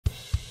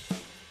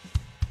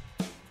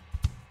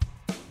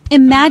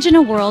Imagine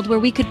a world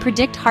where we could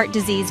predict heart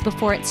disease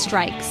before it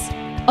strikes.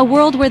 A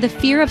world where the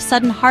fear of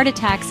sudden heart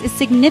attacks is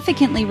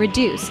significantly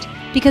reduced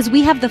because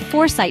we have the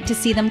foresight to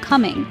see them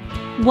coming.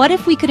 What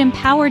if we could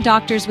empower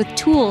doctors with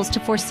tools to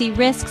foresee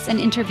risks and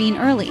intervene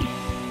early?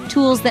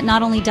 Tools that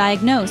not only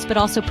diagnose but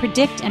also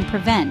predict and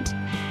prevent.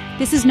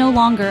 This is no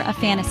longer a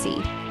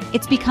fantasy.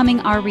 It's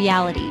becoming our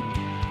reality.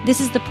 This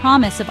is the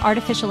promise of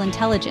artificial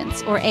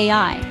intelligence, or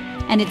AI,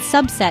 and its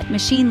subset,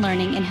 machine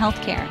learning in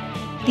healthcare.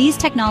 These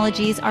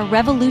technologies are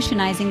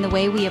revolutionizing the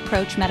way we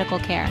approach medical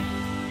care.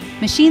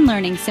 Machine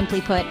learning, simply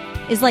put,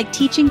 is like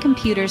teaching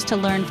computers to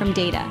learn from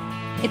data.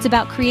 It's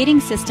about creating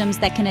systems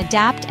that can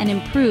adapt and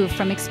improve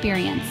from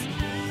experience.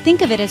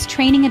 Think of it as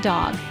training a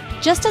dog.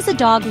 Just as a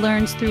dog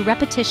learns through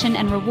repetition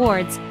and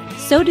rewards,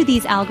 so do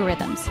these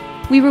algorithms.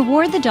 We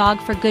reward the dog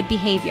for good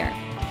behavior.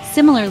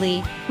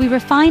 Similarly, we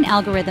refine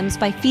algorithms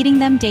by feeding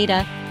them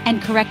data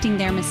and correcting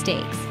their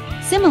mistakes.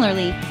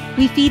 Similarly,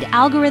 we feed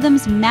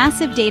algorithms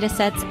massive data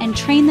sets and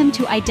train them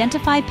to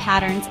identify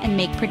patterns and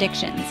make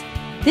predictions.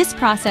 This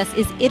process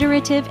is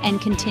iterative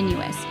and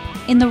continuous.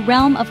 In the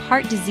realm of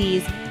heart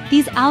disease,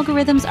 these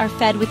algorithms are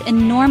fed with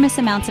enormous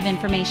amounts of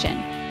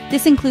information.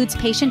 This includes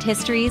patient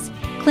histories,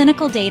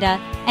 clinical data,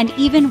 and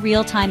even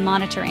real-time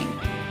monitoring.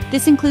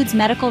 This includes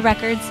medical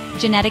records,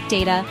 genetic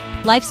data,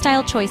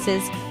 lifestyle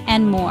choices,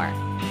 and more.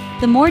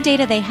 The more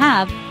data they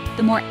have,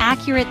 the more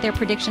accurate their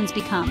predictions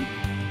become.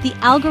 The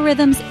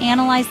algorithms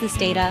analyze this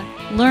data,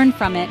 learn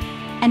from it,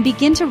 and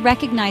begin to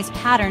recognize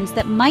patterns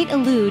that might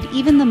elude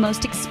even the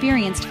most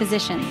experienced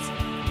physicians.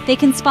 They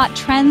can spot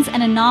trends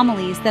and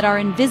anomalies that are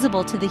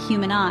invisible to the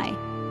human eye.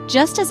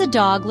 Just as a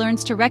dog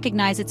learns to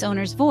recognize its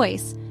owner's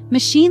voice,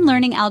 machine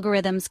learning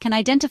algorithms can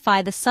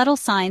identify the subtle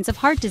signs of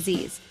heart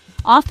disease,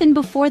 often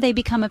before they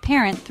become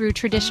apparent through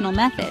traditional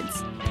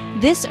methods.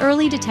 This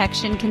early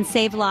detection can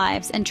save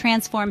lives and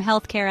transform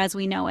healthcare as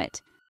we know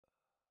it.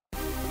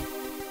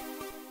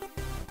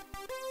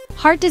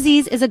 Heart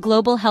disease is a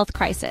global health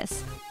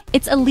crisis.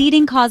 It's a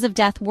leading cause of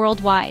death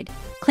worldwide,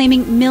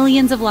 claiming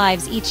millions of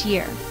lives each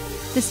year.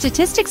 The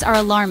statistics are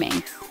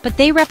alarming, but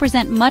they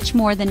represent much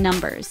more than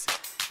numbers.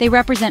 They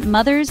represent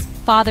mothers,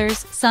 fathers,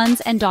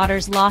 sons, and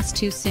daughters lost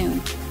too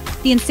soon.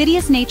 The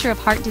insidious nature of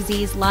heart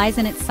disease lies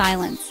in its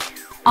silence.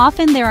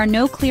 Often there are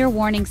no clear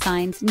warning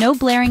signs, no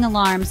blaring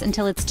alarms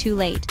until it's too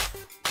late.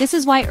 This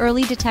is why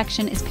early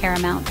detection is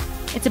paramount.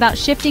 It's about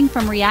shifting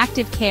from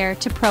reactive care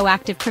to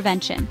proactive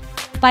prevention.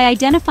 By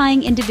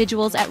identifying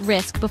individuals at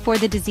risk before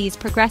the disease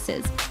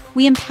progresses,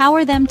 we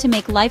empower them to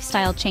make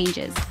lifestyle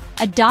changes,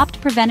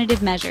 adopt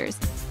preventative measures,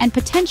 and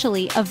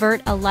potentially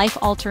avert a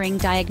life-altering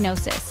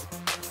diagnosis.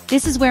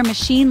 This is where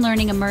machine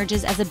learning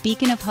emerges as a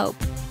beacon of hope,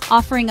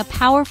 offering a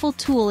powerful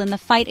tool in the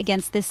fight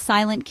against this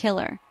silent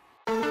killer.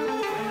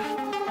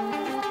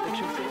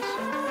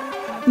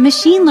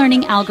 Machine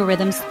learning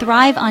algorithms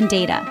thrive on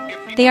data.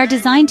 They are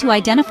designed to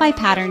identify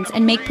patterns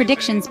and make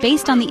predictions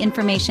based on the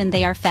information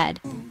they are fed.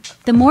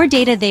 The more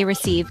data they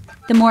receive,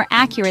 the more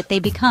accurate they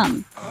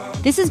become.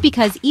 This is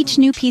because each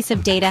new piece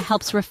of data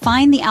helps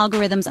refine the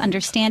algorithm's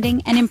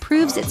understanding and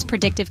improves its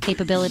predictive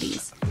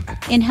capabilities.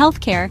 In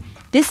healthcare,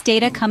 this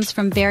data comes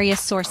from various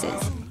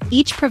sources,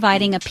 each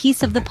providing a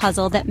piece of the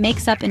puzzle that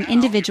makes up an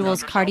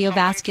individual's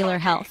cardiovascular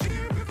health.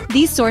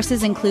 These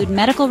sources include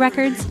medical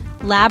records,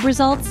 lab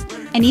results,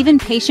 and even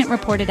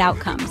patient-reported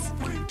outcomes.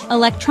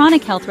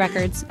 Electronic health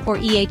records, or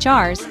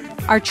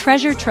EHRs, are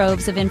treasure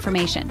troves of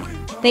information.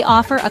 They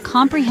offer a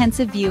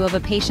comprehensive view of a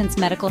patient's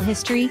medical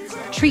history,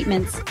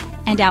 treatments,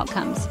 and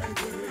outcomes.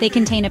 They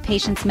contain a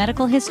patient's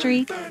medical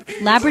history,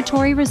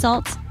 laboratory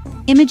results,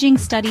 imaging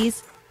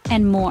studies,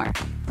 and more.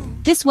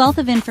 This wealth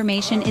of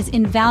information is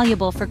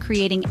invaluable for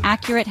creating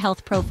accurate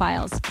health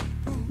profiles.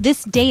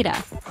 This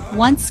data,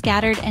 once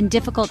scattered and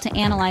difficult to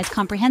analyze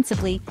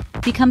comprehensively,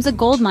 becomes a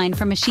goldmine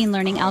for machine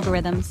learning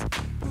algorithms.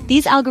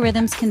 These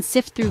algorithms can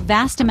sift through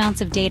vast amounts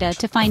of data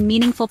to find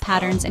meaningful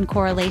patterns and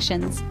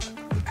correlations.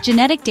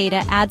 Genetic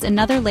data adds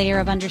another layer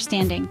of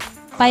understanding.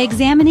 By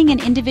examining an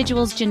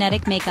individual's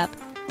genetic makeup,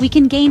 we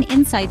can gain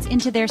insights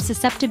into their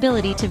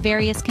susceptibility to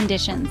various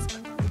conditions.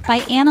 By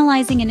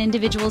analyzing an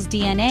individual's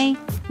DNA,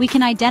 we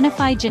can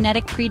identify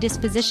genetic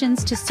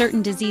predispositions to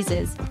certain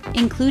diseases,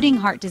 including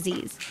heart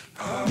disease.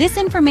 This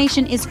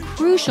information is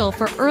crucial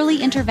for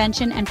early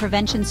intervention and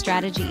prevention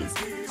strategies.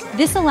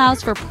 This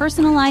allows for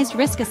personalized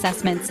risk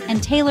assessments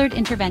and tailored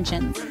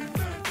interventions.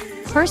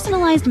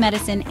 Personalized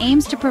medicine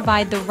aims to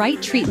provide the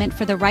right treatment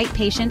for the right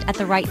patient at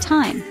the right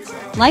time.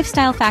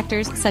 Lifestyle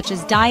factors such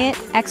as diet,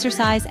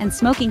 exercise, and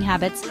smoking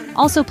habits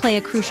also play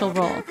a crucial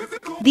role.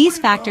 These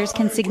factors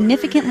can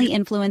significantly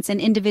influence an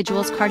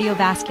individual's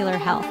cardiovascular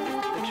health.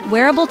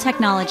 Wearable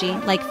technology,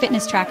 like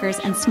fitness trackers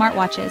and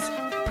smartwatches,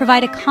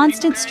 provide a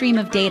constant stream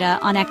of data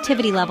on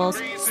activity levels,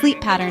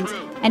 sleep patterns,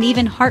 and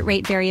even heart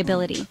rate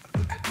variability.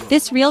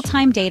 This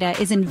real-time data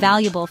is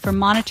invaluable for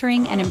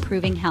monitoring and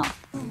improving health.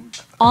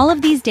 All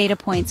of these data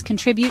points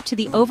contribute to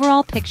the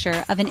overall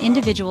picture of an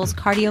individual's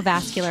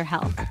cardiovascular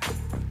health.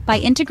 By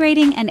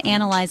integrating and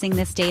analyzing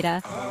this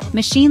data,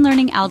 machine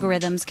learning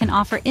algorithms can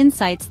offer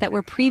insights that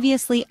were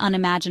previously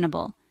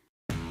unimaginable.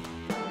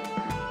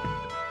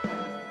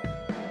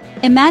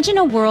 Imagine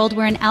a world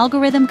where an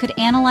algorithm could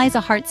analyze a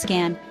heart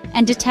scan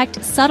and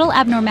detect subtle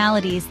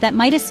abnormalities that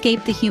might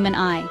escape the human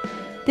eye.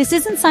 This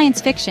isn't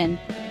science fiction,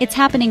 it's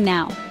happening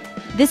now.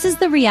 This is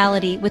the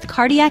reality with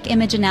cardiac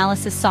image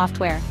analysis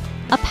software,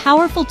 a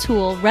powerful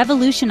tool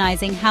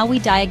revolutionizing how we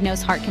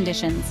diagnose heart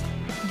conditions.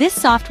 This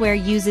software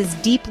uses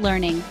deep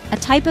learning, a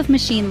type of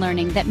machine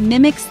learning that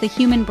mimics the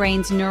human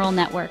brain's neural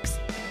networks.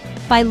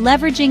 By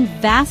leveraging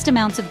vast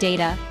amounts of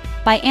data,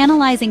 by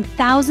analyzing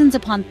thousands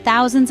upon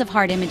thousands of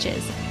heart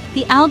images,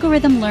 the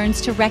algorithm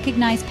learns to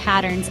recognize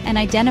patterns and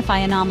identify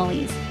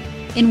anomalies.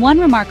 In one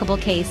remarkable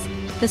case,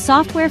 the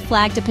software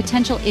flagged a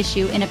potential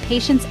issue in a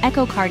patient's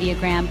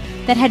echocardiogram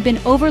that had been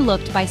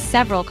overlooked by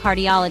several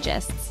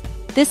cardiologists.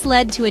 This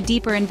led to a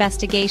deeper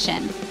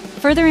investigation.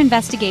 Further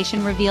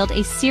investigation revealed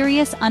a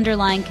serious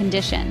underlying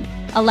condition,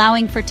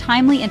 allowing for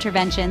timely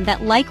intervention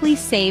that likely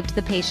saved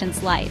the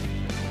patient's life.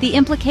 The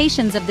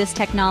implications of this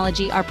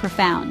technology are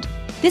profound.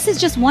 This is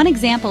just one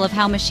example of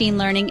how machine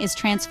learning is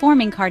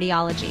transforming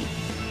cardiology.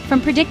 From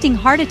predicting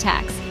heart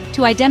attacks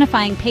to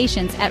identifying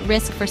patients at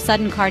risk for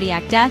sudden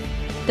cardiac death,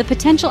 the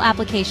potential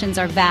applications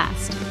are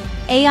vast.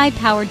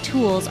 AI-powered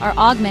tools are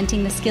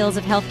augmenting the skills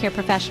of healthcare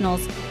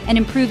professionals and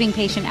improving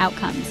patient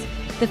outcomes.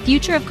 The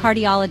future of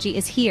cardiology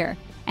is here,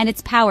 and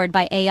it's powered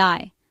by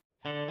AI.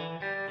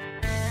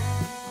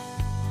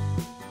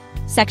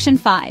 Section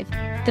 5.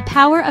 The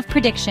power of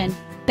prediction,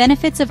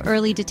 benefits of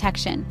early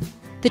detection.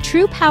 The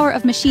true power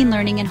of machine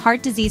learning in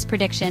heart disease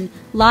prediction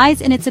lies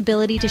in its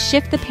ability to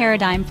shift the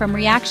paradigm from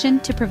reaction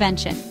to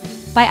prevention.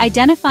 By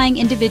identifying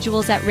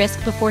individuals at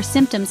risk before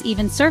symptoms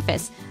even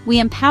surface, we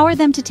empower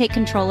them to take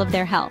control of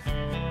their health.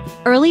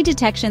 Early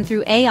detection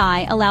through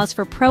AI allows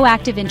for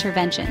proactive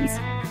interventions.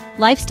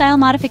 Lifestyle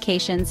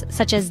modifications,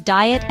 such as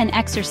diet and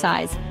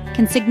exercise,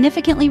 can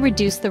significantly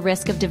reduce the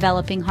risk of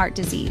developing heart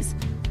disease.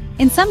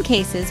 In some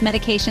cases,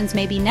 medications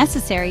may be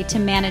necessary to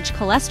manage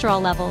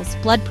cholesterol levels,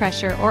 blood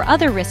pressure, or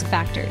other risk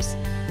factors.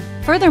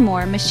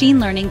 Furthermore,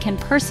 machine learning can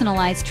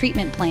personalize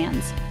treatment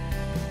plans.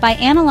 By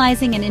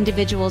analyzing an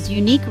individual's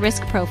unique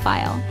risk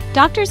profile,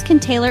 doctors can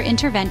tailor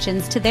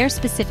interventions to their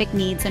specific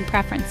needs and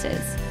preferences.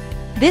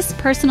 This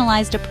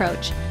personalized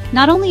approach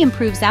not only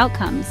improves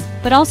outcomes,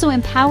 but also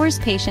empowers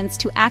patients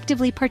to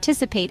actively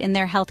participate in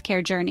their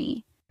healthcare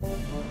journey.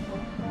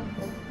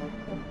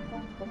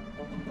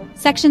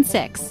 Section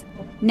 6.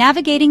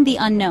 Navigating the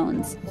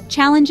unknowns,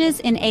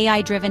 challenges in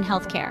AI-driven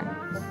healthcare.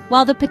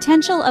 While the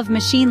potential of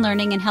machine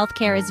learning in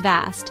healthcare is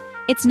vast,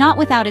 it's not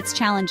without its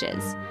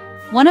challenges.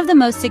 One of the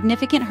most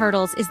significant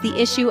hurdles is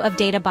the issue of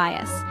data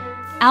bias.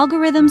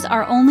 Algorithms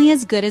are only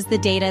as good as the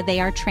data they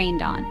are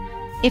trained on.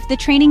 If the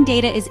training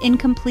data is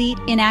incomplete,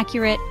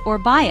 inaccurate, or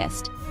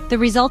biased, the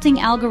resulting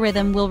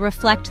algorithm will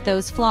reflect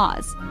those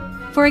flaws.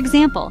 For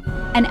example,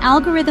 an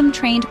algorithm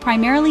trained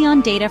primarily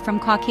on data from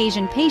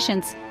Caucasian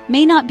patients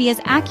may not be as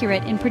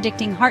accurate in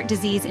predicting heart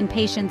disease in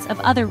patients of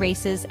other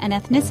races and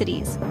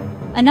ethnicities.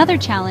 Another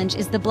challenge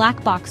is the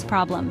black box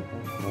problem.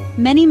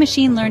 Many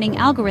machine learning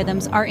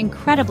algorithms are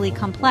incredibly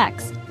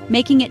complex,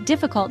 making it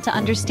difficult to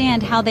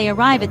understand how they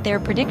arrive at their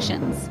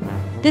predictions.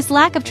 This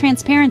lack of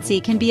transparency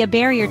can be a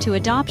barrier to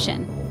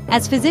adoption,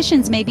 as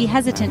physicians may be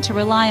hesitant to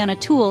rely on a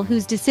tool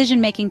whose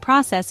decision-making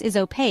process is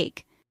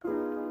opaque.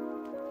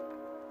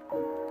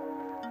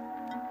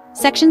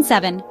 Section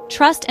 7.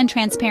 Trust and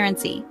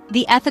transparency,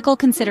 the ethical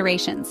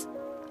considerations.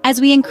 As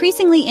we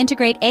increasingly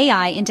integrate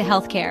AI into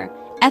healthcare,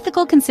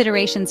 ethical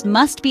considerations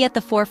must be at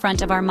the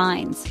forefront of our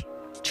minds.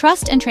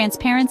 Trust and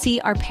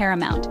transparency are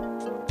paramount.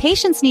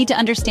 Patients need to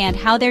understand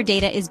how their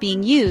data is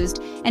being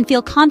used and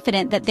feel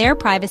confident that their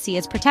privacy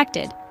is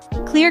protected.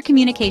 Clear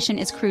communication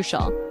is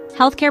crucial.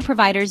 Healthcare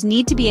providers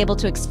need to be able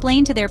to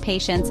explain to their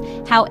patients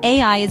how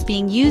AI is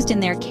being used in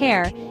their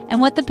care and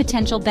what the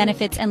potential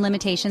benefits and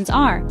limitations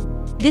are.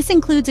 This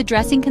includes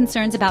addressing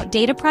concerns about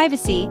data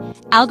privacy,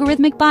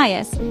 algorithmic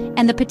bias,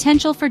 and the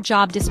potential for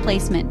job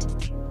displacement.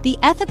 The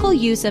ethical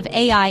use of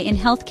AI in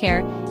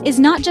healthcare is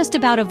not just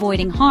about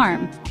avoiding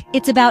harm,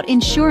 it's about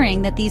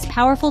ensuring that these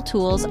powerful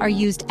tools are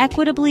used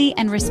equitably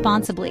and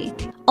responsibly,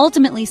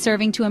 ultimately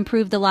serving to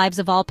improve the lives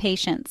of all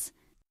patients.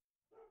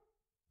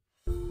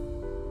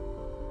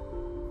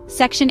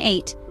 Section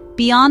 8.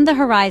 Beyond the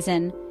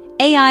horizon,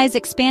 AI's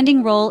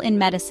expanding role in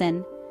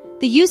medicine.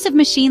 The use of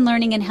machine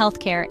learning in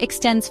healthcare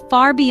extends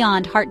far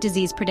beyond heart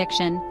disease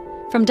prediction.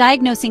 From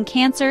diagnosing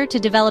cancer to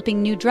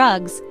developing new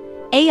drugs,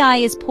 AI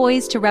is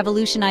poised to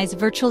revolutionize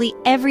virtually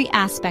every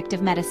aspect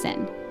of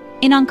medicine.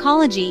 In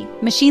oncology,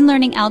 machine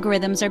learning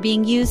algorithms are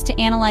being used to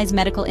analyze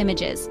medical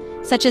images,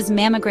 such as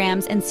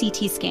mammograms and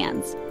CT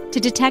scans, to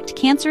detect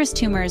cancerous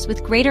tumors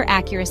with greater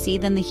accuracy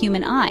than the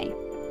human eye.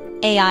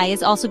 AI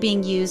is also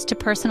being used to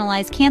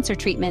personalize cancer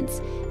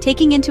treatments,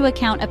 taking into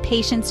account a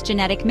patient's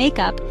genetic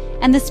makeup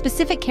and the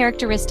specific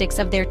characteristics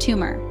of their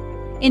tumor.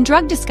 In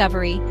drug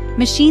discovery,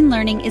 machine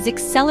learning is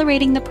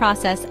accelerating the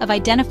process of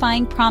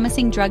identifying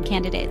promising drug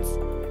candidates.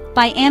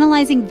 By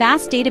analyzing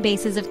vast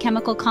databases of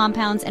chemical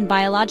compounds and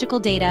biological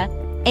data,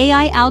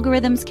 AI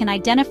algorithms can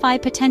identify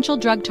potential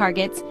drug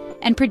targets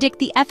and predict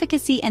the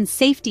efficacy and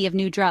safety of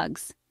new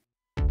drugs.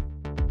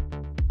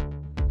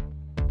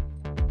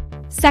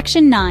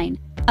 Section 9.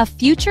 A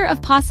future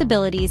of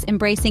possibilities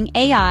embracing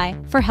AI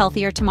for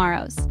healthier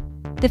tomorrows.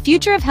 The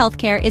future of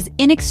healthcare is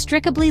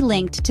inextricably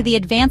linked to the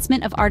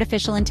advancement of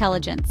artificial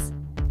intelligence.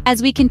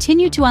 As we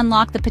continue to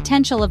unlock the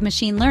potential of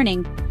machine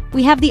learning,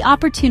 we have the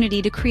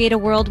opportunity to create a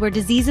world where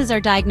diseases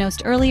are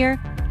diagnosed earlier,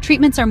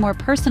 treatments are more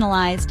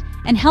personalized,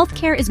 and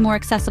healthcare is more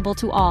accessible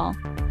to all.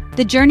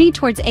 The journey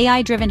towards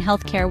AI-driven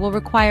healthcare will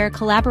require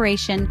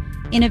collaboration,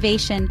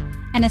 innovation,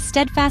 and a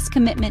steadfast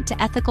commitment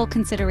to ethical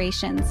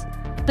considerations.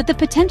 But the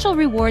potential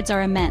rewards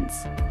are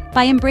immense.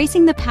 By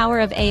embracing the power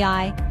of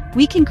AI,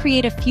 we can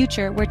create a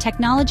future where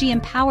technology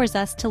empowers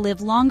us to live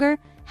longer,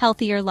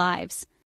 healthier lives.